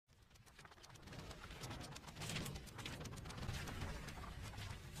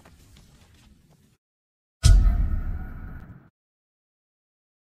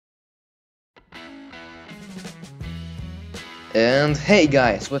And hey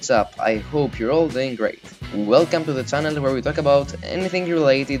guys, what's up? I hope you're all doing great. Welcome to the channel where we talk about anything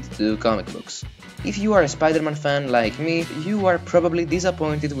related to comic books. If you are a Spider-Man fan like me, you are probably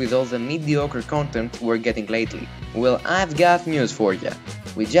disappointed with all the mediocre content we're getting lately. Well, I've got news for ya.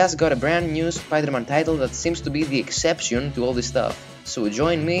 We just got a brand new Spider-Man title that seems to be the exception to all this stuff. So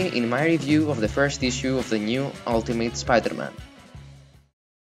join me in my review of the first issue of the new Ultimate Spider-Man.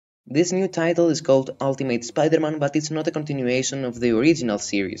 This new title is called Ultimate Spider-Man, but it's not a continuation of the original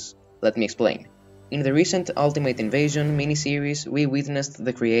series. Let me explain. In the recent Ultimate Invasion miniseries, we witnessed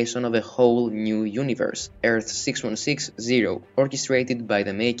the creation of a whole new universe, Earth 6160, orchestrated by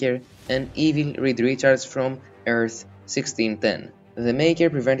the Maker and evil Reed Richards from Earth 1610. The Maker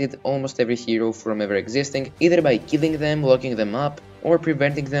prevented almost every hero from ever existing, either by killing them, locking them up, or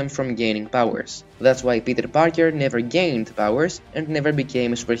preventing them from gaining powers. That's why Peter Parker never gained powers and never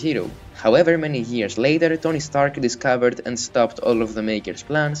became a superhero. However, many years later, Tony Stark discovered and stopped all of the Maker's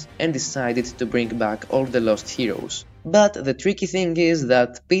plans and decided to bring back all the lost heroes. But the tricky thing is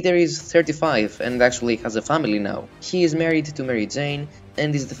that Peter is 35 and actually has a family now. He is married to Mary Jane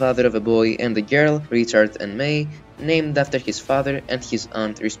and is the father of a boy and a girl, Richard and May, named after his father and his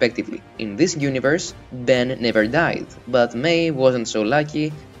aunt respectively. In this universe, Ben never died, but May wasn't so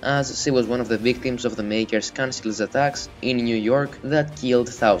lucky as she was one of the victims of the Maker's Council's attacks in New York that killed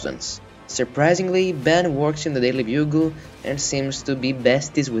thousands. Surprisingly, Ben works in the Daily Bugle and seems to be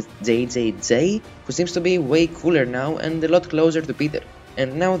besties with JJJ, who seems to be way cooler now and a lot closer to Peter.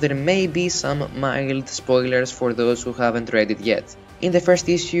 And now there may be some mild spoilers for those who haven't read it yet. In the first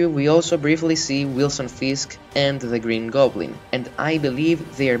issue, we also briefly see Wilson Fisk and the Green Goblin, and I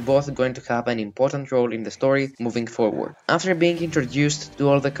believe they are both going to have an important role in the story moving forward. After being introduced to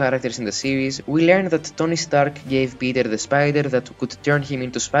all the characters in the series, we learn that Tony Stark gave Peter the spider that could turn him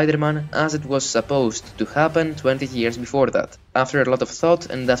into Spider-Man, as it was supposed to happen 20 years before that. After a lot of thought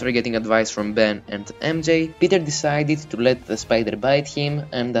and after getting advice from Ben and MJ, Peter decided to let the spider bite him,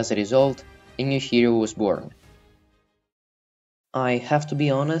 and as a result, a new hero was born. I have to be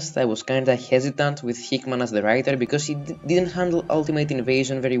honest, I was kinda hesitant with Hickman as the writer because he didn't handle Ultimate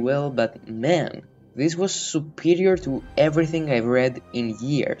Invasion very well, but man, this was superior to everything I've read in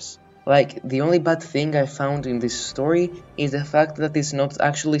years. Like, the only bad thing I found in this story is the fact that it's not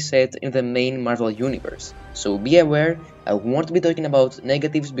actually set in the main Marvel universe. So be aware, I won't be talking about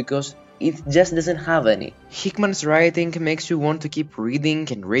negatives because it just doesn't have any. Hickman's writing makes you want to keep reading,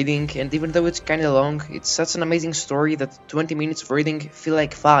 and even though it's kinda long, it's such an amazing story that 20 minutes of reading feel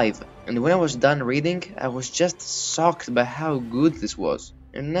like 5. And when I was done reading, I was just shocked by how good this was.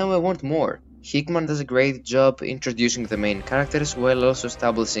 And now I want more. Hickman does a great job introducing the main characters while also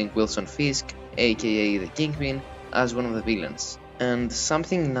establishing Wilson Fisk, aka the Kingpin, as one of the villains. And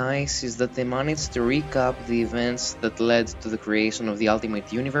something nice is that they managed to recap the events that led to the creation of the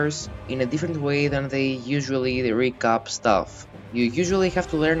Ultimate Universe in a different way than they usually recap stuff. You usually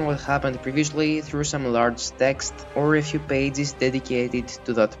have to learn what happened previously through some large text or a few pages dedicated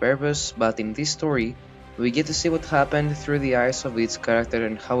to that purpose, but in this story, we get to see what happened through the eyes of each character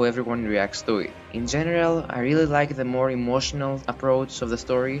and how everyone reacts to it. In general, I really like the more emotional approach of the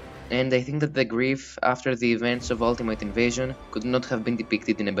story, and I think that the grief after the events of Ultimate Invasion could not have been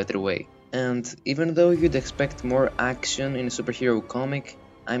depicted in a better way. And even though you'd expect more action in a superhero comic,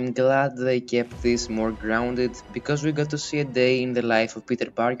 I'm glad they kept this more grounded because we got to see a day in the life of Peter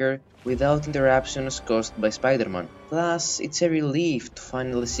Parker without interruptions caused by Spider-Man. Plus, it's a relief to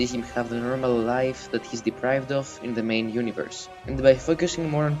finally see him have the normal life that he's deprived of in the main universe. And by focusing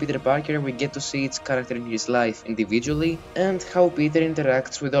more on Peter Parker, we get to see each character in his life individually and how Peter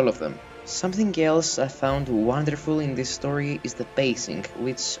interacts with all of them. Something else I found wonderful in this story is the pacing,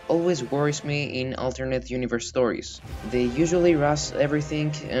 which always worries me in alternate universe stories. They usually rush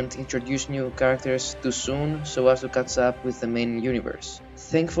everything and introduce new characters too soon so as to catch up with the main universe.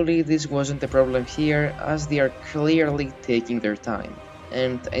 Thankfully, this wasn't a problem here, as they are clearly taking their time.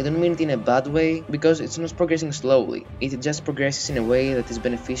 And I don't mean it in a bad way, because it's not progressing slowly, it just progresses in a way that is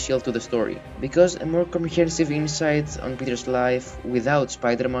beneficial to the story, because a more comprehensive insight on Peter's life without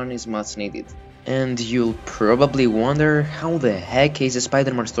Spider-Man is much needed. And you'll probably wonder, how the heck is a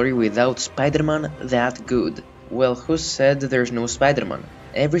Spider-Man story without Spider-Man that good? Well, who said there's no Spider-Man?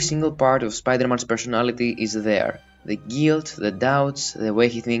 Every single part of Spider-Man's personality is there. The guilt, the doubts, the way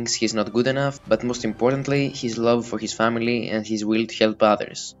he thinks he's not good enough, but most importantly, his love for his family and his will to help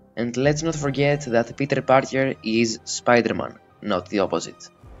others. And let's not forget that Peter Parker is Spider-Man, not the opposite.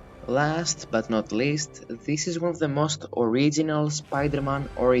 Last but not least, this is one of the most original Spider-Man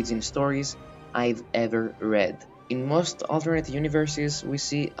origin stories I've ever read. In most alternate universes, we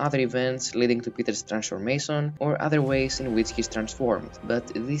see other events leading to Peter's transformation or other ways in which he's transformed, but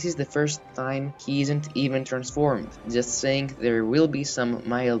this is the first time he isn't even transformed. Just saying, there will be some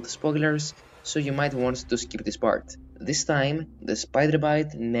mild spoilers, so you might want to skip this part. This time, the spider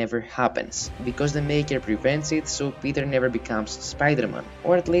bite never happens, because the Maker prevents it so Peter never becomes Spider-Man,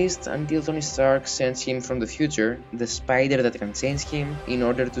 or at least until Tony Stark sends him from the future, the spider that can change him, in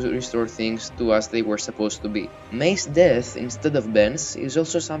order to restore things to as they were supposed to be. May's death instead of Ben's is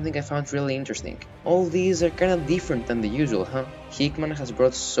also something I found really interesting. All these are kinda different than the usual, huh? Hickman has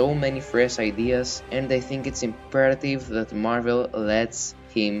brought so many fresh ideas, and I think it's imperative that Marvel lets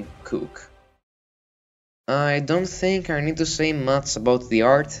him cook. I don't think I need to say much about the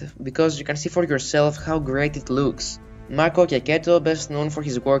art, because you can see for yourself how great it looks. Marco Checceto, best known for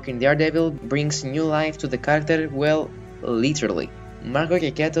his work in Daredevil, brings new life to the character, well, literally. Marco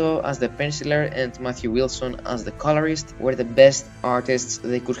Checceto as the penciler and Matthew Wilson as the colorist were the best artists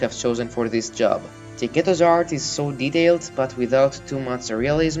they could have chosen for this job. Checceto's art is so detailed, but without too much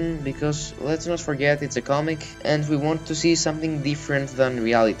realism, because let's not forget it's a comic and we want to see something different than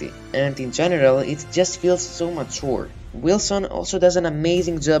reality. And in general, it just feels so mature. Wilson also does an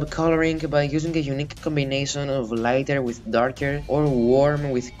amazing job coloring by using a unique combination of lighter with darker or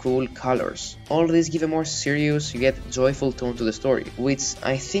warm with cool colors. All these give a more serious yet joyful tone to the story, which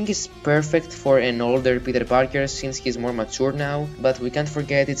I think is perfect for an older Peter Parker since he's more mature now, but we can't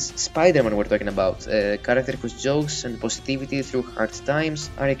forget it's Spider-Man we're talking about, a character whose jokes and positivity through hard times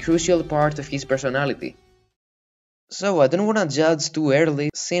are a crucial part of his personality. So I don't wanna judge too early,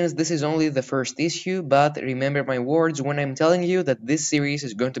 since this is only the first issue, but remember my words when I'm telling you that this series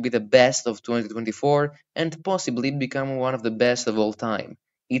is going to be the best of 2024 and possibly become one of the best of all time.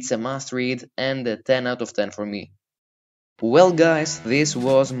 It's a must read and a 10 out of 10 for me. Well guys, this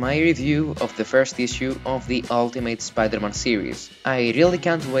was my review of the first issue of the Ultimate Spider-Man series. I really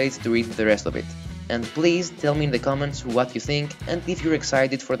can't wait to read the rest of it. And please tell me in the comments what you think and if you're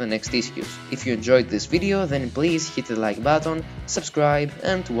excited for the next issues. If you enjoyed this video, then please hit the like button, subscribe,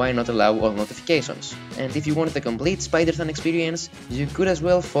 and why not allow all notifications. And if you want the complete Spider-Fan experience, you could as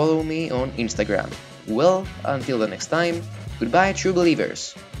well follow me on Instagram. Well, until the next time, goodbye true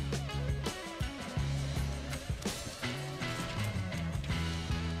believers!